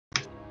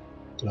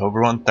Hello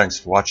everyone, thanks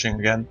for watching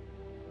again.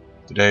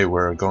 Today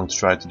we're going to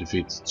try to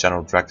defeat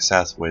General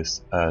Drakkisath with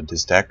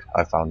this deck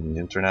I found on the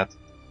internet.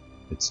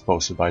 It's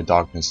posted by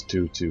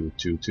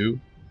Darkness2222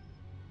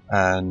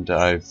 and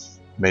I've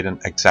made an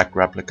exact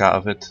replica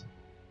of it.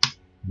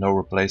 No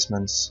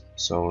replacements,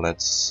 so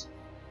let's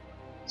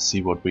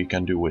see what we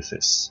can do with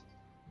this.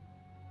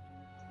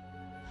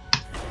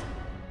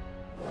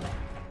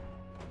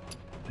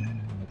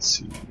 And let's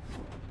see.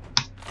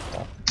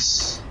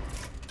 Darkness.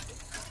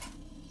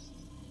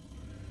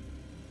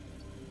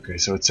 Okay,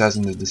 so it says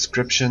in the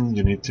description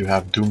you need to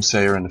have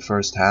Doomsayer in the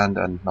first hand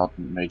and not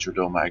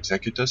Majordomo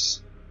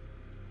Executus.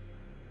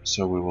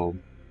 So we will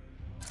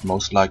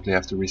most likely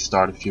have to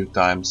restart a few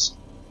times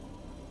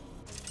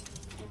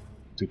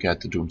to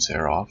get the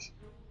Doomsayer off.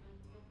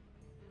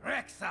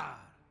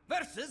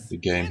 The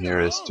game here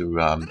is to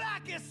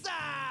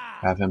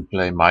have him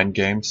play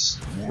Mindgames,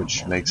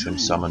 which makes him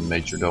summon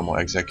Majordomo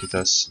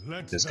Executus,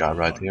 this guy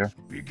right here.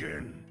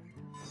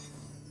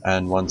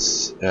 And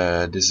once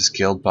this is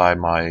killed by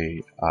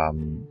my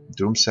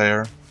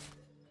Doomsayer,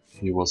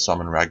 he will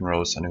summon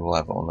Ragnaros and he will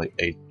have only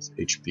 8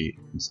 HP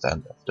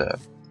instead of the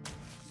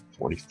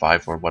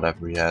 45 or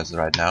whatever he has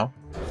right now.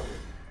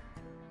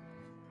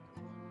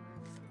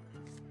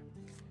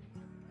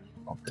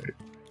 Okay,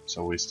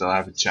 so we still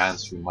have a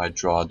chance. We might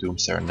draw a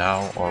Doomsayer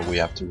now, or we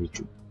have to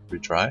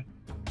retry.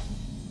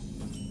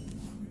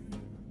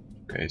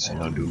 Okay, so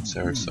no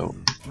Doomsayer, so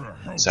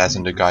it says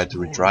in the guide to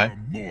retry.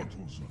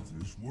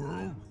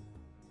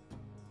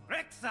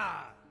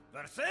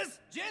 Versus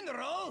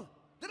General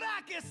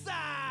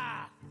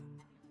Drakkisath!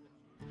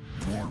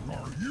 What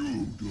are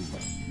you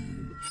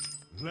doing?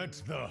 Let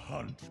the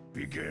hunt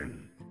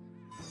begin.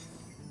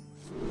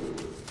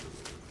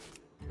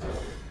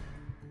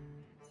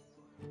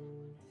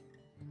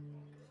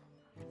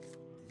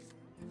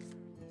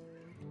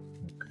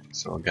 Okay,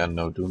 so again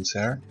no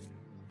Doomsayer.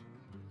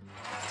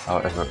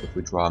 However, if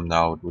we draw him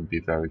now it would be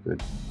very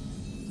good.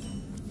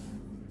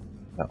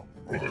 No,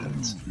 we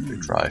didn't. We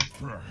try.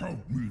 To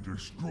help me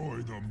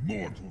destroy the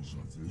mortals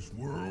of this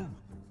world.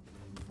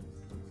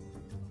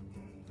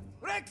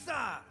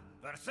 Rexar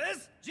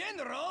versus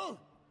General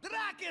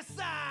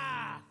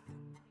Drakkisath!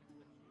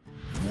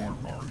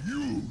 What are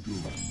you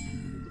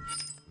doing?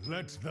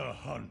 Let the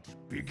hunt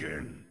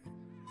begin.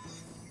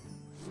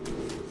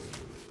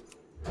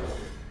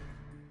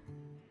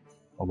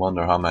 I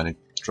wonder how many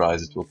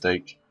tries it will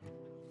take.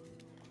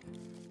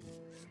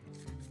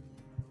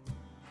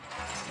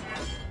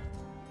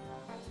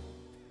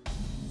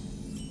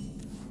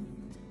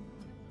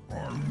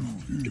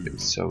 Okay,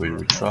 so we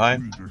retry.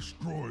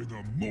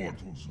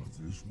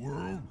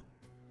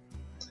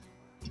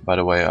 By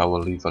the way, I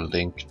will leave a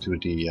link to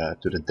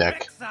the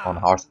deck on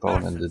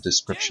Hearthstone in the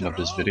description of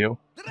this video.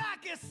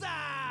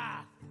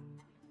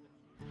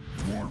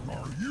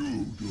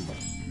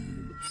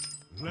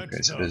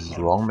 Okay, so this is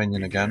the wrong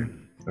minion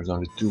again. There's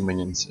only 2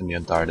 minions in the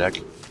entire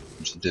deck,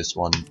 which is this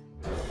one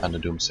and the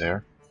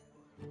Doomsayer.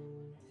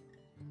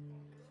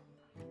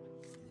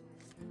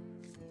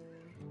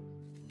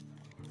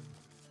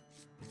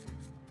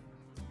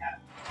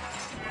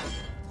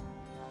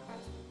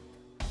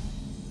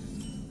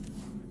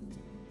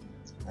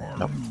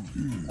 Nope,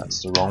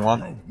 that's the wrong one.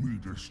 Help me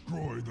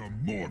destroy the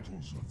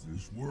mortals of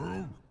this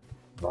world.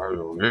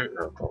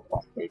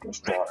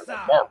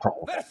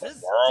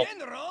 Versus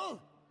General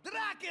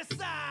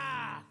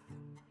Drakkisath!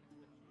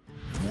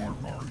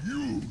 What are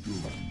you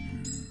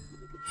doing?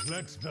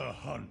 Let the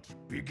hunt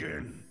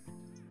begin.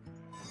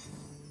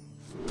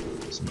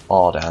 It's an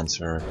odd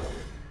answer.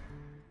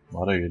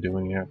 What are you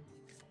doing here?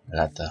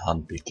 Let the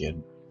hunt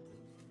begin.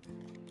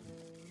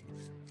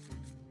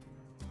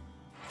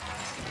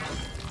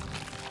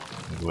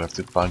 We have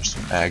to punch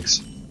some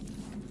eggs.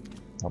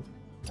 Oh.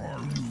 Are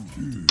you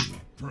here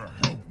to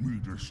help me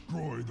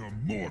destroy the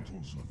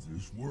mortals of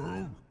this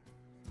world?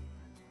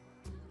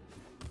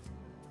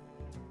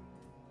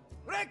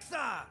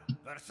 Rexar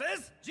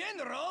versus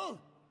General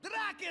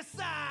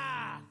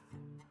Drakkisath!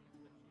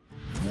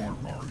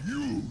 What are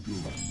you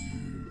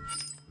doing?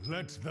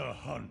 Let the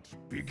hunt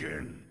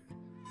begin.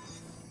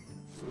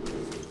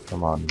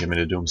 Come on, give me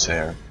the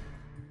Doomsayer.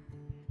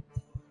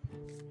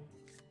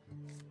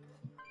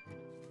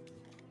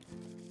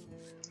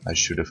 I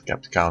should have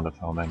kept count of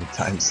how many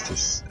times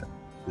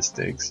this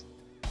takes.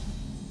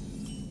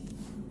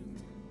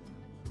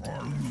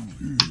 Are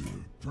you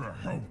here to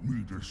help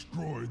me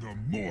destroy the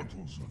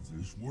mortals of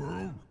this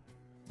world?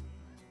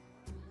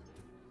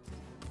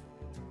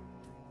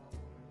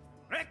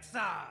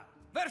 Rexar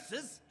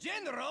versus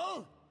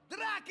General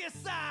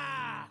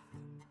Drakkisath!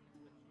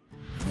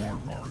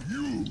 What are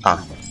you?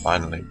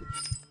 Finally.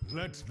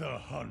 Let the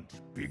hunt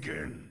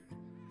begin.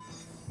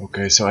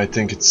 Okay, so I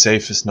think it's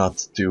safest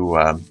not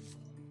to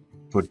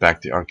put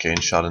back the arcane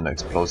shot and the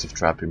explosive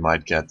trap. We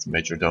might get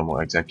Majordomo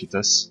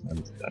Executus,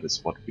 and that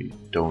is what we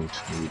don't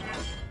need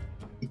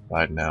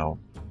right now.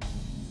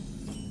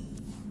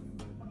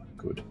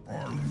 Good.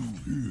 Are you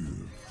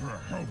here to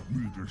help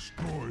me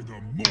destroy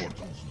the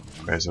mortals?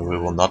 Okay, so we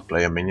will not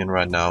play a minion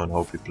right now and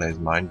hope he plays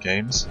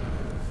Mindgames.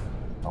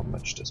 How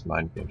much does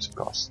Mindgames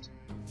cost?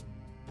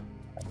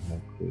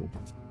 No clue.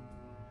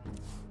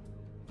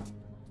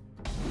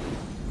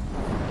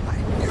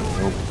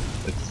 Nope,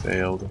 it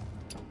failed.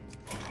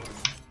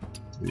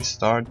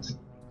 Restart.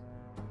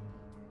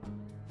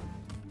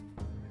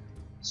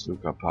 Let's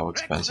look up how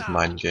expensive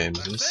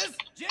Mindgames is.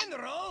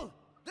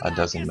 That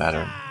doesn't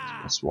matter.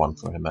 It's one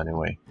for him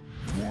anyway.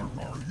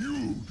 What are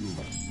you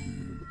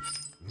doing?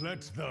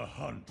 Let the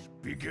hunt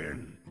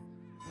begin.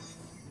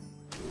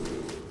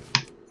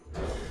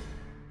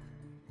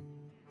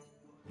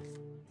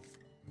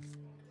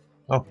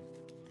 Oh.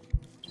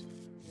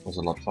 Was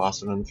a lot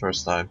faster than the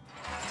first time.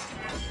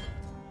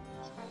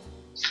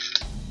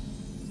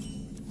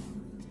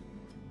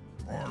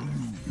 Are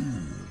you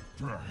here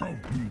to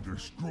help me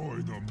destroy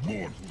the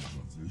mortals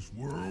of this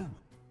world?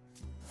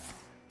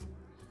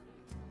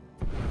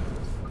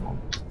 Come on.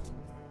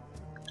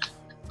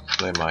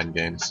 Play mind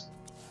games.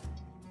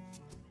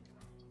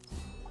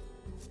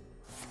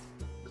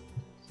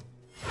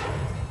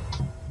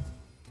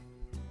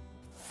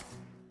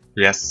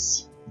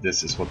 Yes,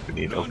 this is what we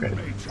need. Okay.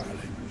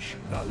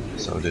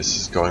 So this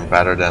is going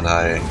better than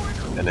I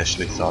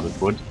initially thought it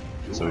would.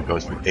 So it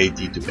goes from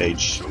 80 to 8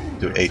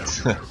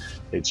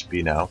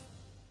 HP now.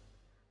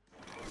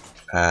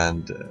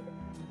 And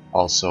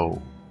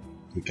also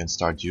we can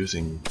start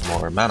using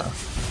more mana,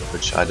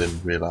 which I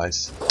didn't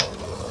realize.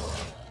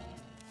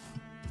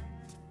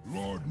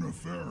 Lord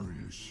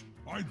Nefarious,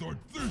 I thought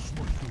this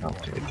was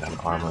Okay, 10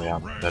 armor, yeah,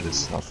 that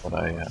is not what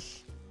I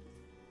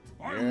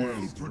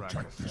will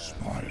protect the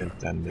spire.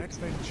 intended.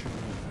 Adventure,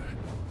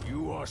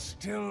 you are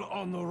still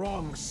on the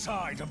wrong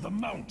side of the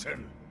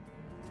mountain.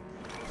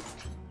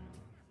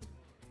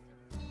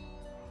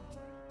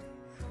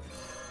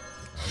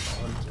 I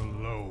hunt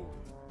alone.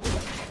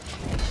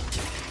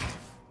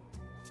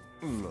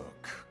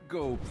 Look,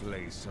 go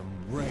play some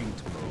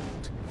ranked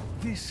mode.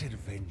 This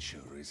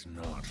adventure is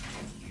not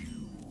for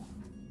you.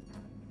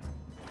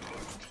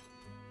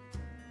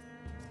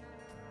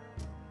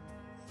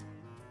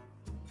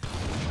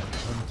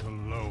 Hunt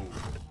alone.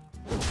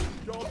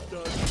 Job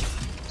done.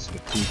 So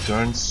 2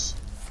 turns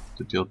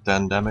to deal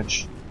 10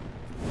 damage.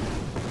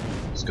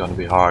 It's gonna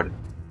be hard.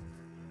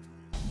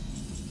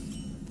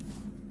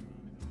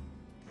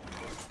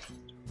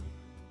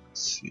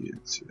 Let's see.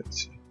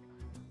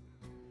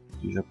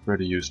 These are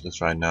pretty useless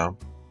right now.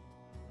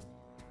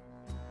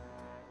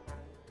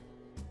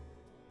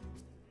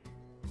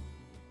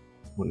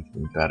 Would have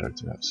been better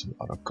to have some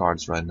other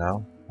cards right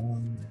now.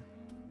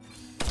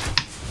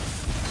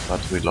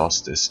 But we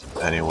lost this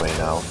anyway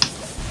now.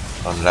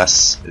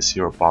 Unless his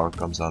hero power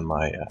comes on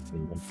my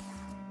kingdom.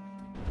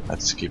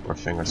 Let's keep our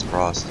fingers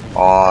crossed.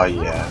 Oh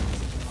yeah.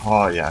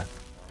 Oh yeah.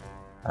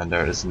 And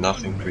there is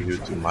nothing for you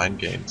to mind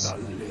games.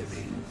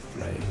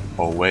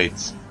 Oh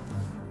wait.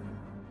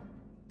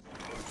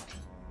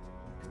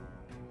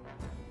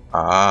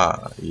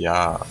 Ah,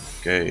 yeah,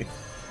 okay.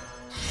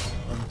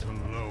 Hunt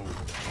alone.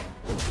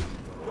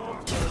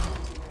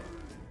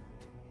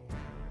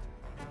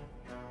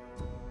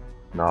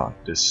 No,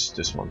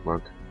 this won't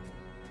work.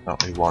 No,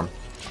 he won.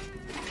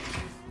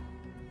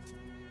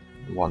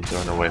 1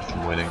 turn away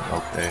from winning,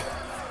 okay.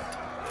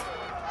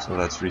 So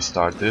let's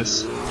restart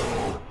this.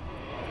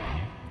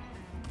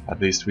 At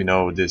least we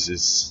know this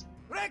is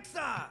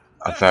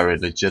a very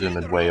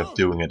legitimate way of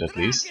doing it at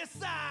least.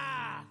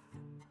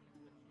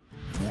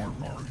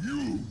 What are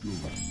you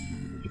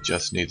doing? You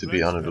just need to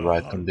be under the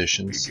right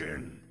conditions.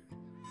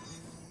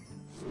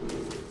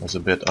 Was a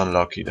bit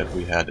unlucky that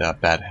we had a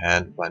bad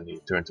hand when he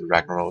turned to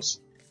Ragnaros.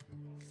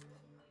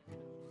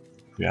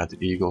 If we had the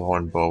Eagle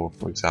Horn Bow,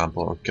 for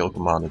example, or Kill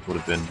Command, it would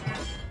have been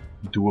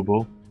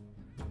doable.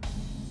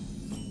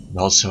 And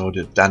also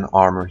the 10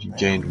 armor he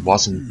gained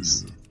wasn't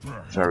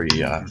very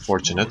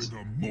fortunate.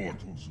 The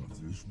mortals of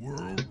this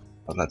world.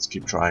 But let's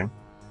keep trying.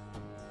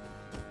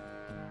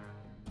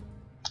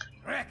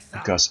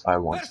 Because I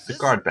want the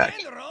card back.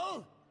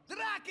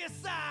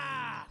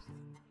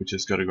 We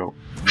just gotta go.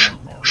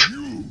 What are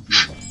you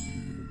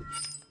doing?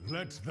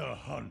 Let the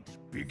hunt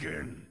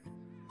begin.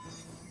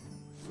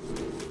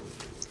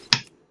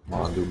 Come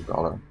on,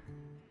 Doomcaller.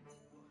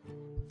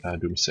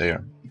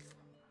 Doomsayer.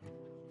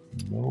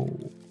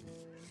 No.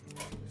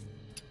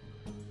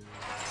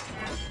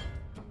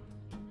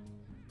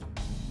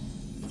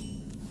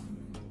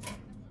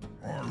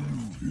 Are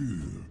you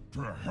here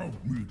to help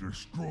me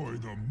destroy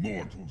the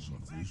mortals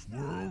of this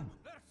world?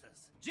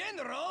 Versus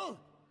General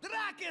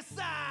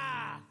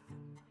Drakkisath.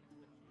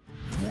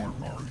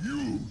 What are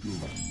you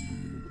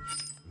doing?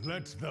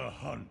 Let the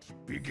hunt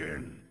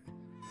begin.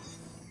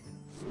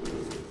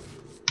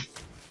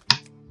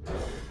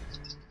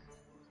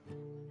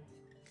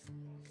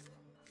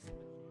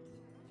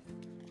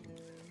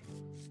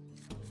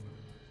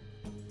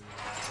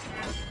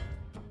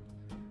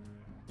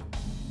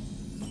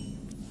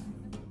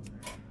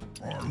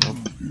 Are you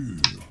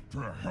here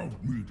to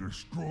help me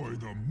destroy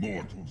the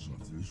mortals of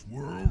this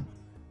world?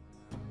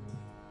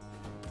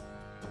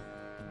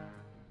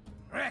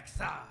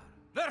 Rexar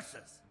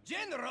versus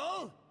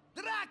General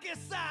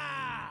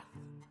Drakkisath.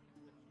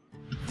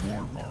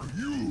 What are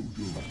you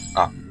doing?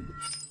 Ah,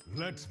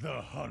 Let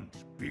the hunt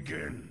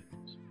begin.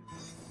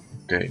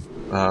 Okay,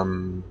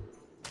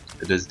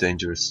 it is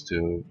dangerous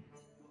to...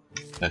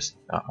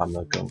 I'm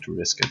not going to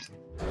risk it.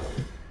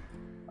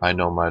 I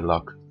know my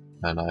luck,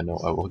 and I know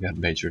I will get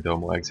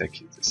Majordomo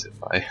Executus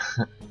if I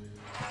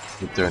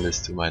return this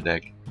to my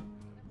deck.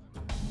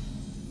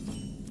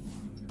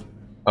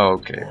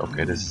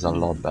 Okay, this is a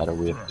lot better.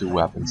 We have 2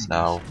 weapons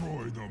now.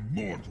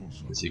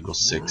 This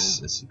equals 6,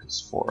 this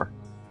equals 4.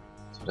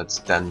 So that's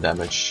 10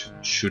 damage,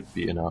 should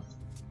be enough.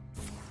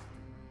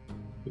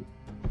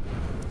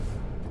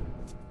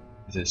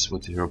 This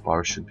with the hero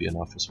power should be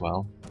enough as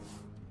well.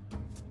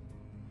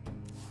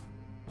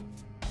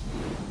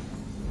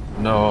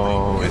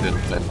 No, it didn't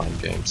play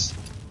mind games.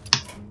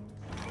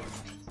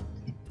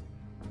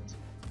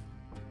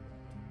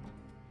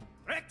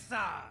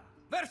 Rexar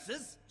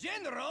versus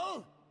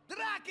General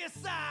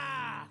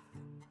Drakkisath!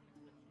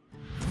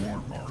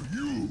 What are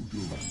you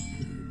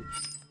doing?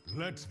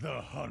 Let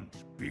the hunt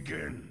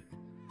begin.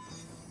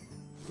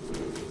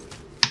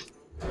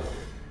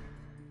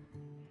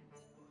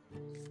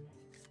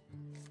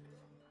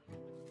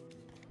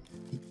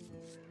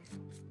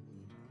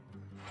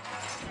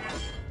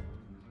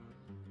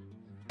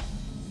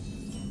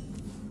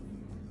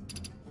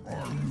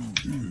 Are you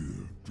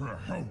here to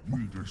help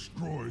me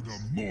destroy the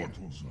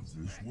mortals of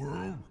this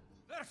world?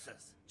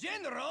 Versus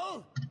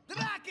General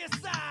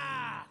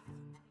Drakkisath!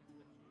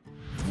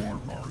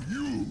 What are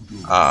you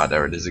doing? Ah,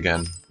 there it is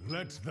again.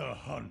 Let the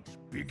hunt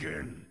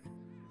begin.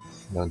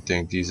 I don't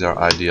think these are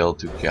ideal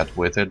to get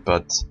with it,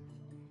 but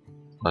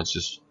let's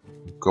just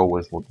go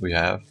with what we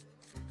have.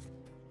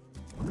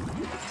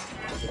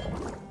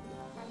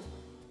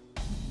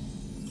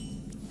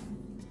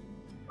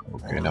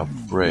 Okay, now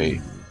pray.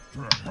 To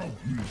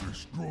help me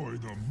destroy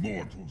the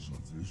mortals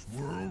of this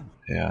world?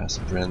 Yeah,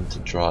 sprint to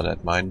draw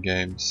that mind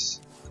games.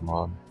 Come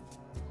on.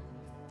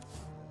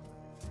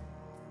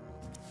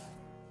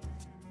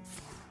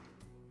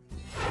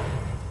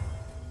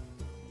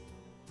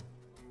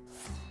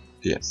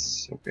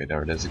 Yes, okay,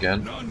 there it is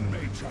again. None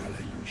may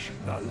challenge,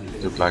 none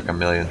live. Took like a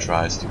million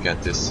tries to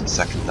get this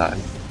second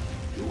time.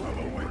 You have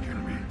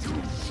awakened me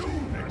too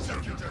soon,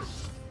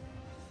 Executus.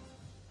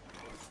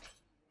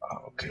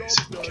 Okay,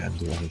 so we can't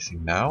do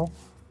anything now.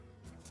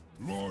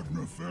 Lord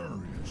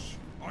Nefarious,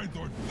 I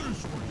thought this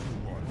was the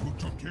one who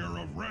took care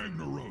of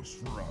Ragnaros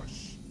for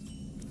us.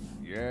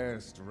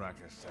 Yes,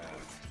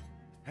 Drakkisath.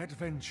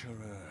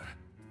 Adventurer,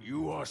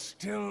 you are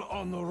still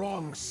on the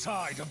wrong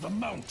side of the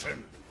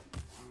mountain.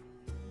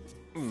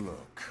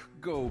 Look,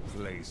 go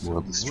play some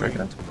World is triggered.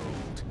 ranked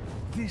mode.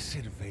 This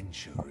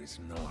adventure is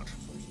not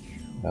for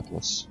you. That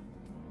was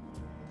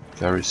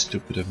very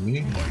stupid of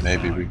me.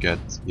 Maybe we get...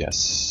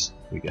 yes,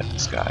 we get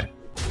this guy.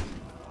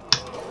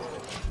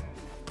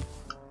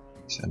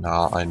 So now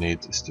all I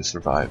need is to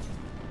survive.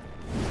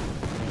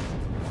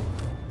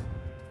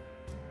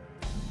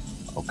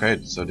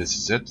 Okay, so this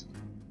is it.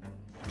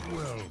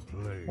 Well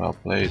played. Well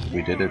played,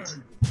 we did it.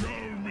 Tell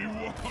me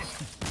what.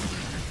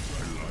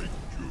 I like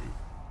you.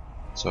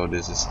 So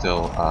this is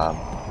still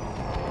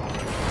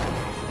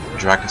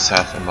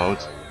Drakkisath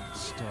emote.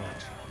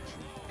 Start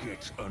to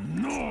get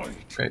annoyed.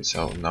 Okay,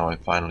 so now I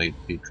finally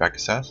beat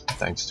Drakkisath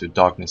thanks to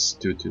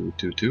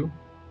Darkness2222.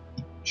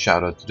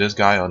 Shout out to this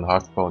guy on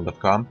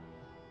Hearthstone.com.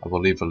 I will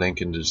leave a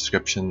link in the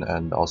description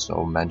and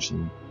also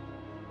mention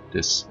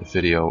this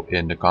video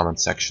in the comment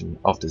section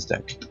of this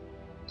deck.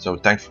 So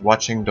thanks for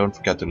watching. Don't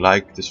forget to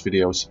like this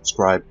video,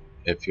 subscribe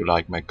if you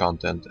like my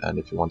content and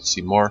if you want to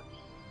see more.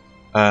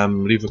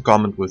 Leave a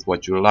comment with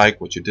what you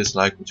like, what you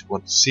dislike, what you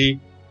want to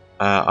see.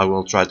 I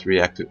will try to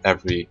react to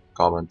every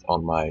comment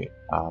on my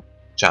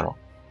channel.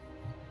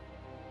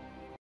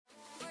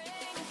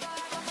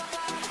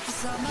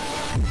 Summer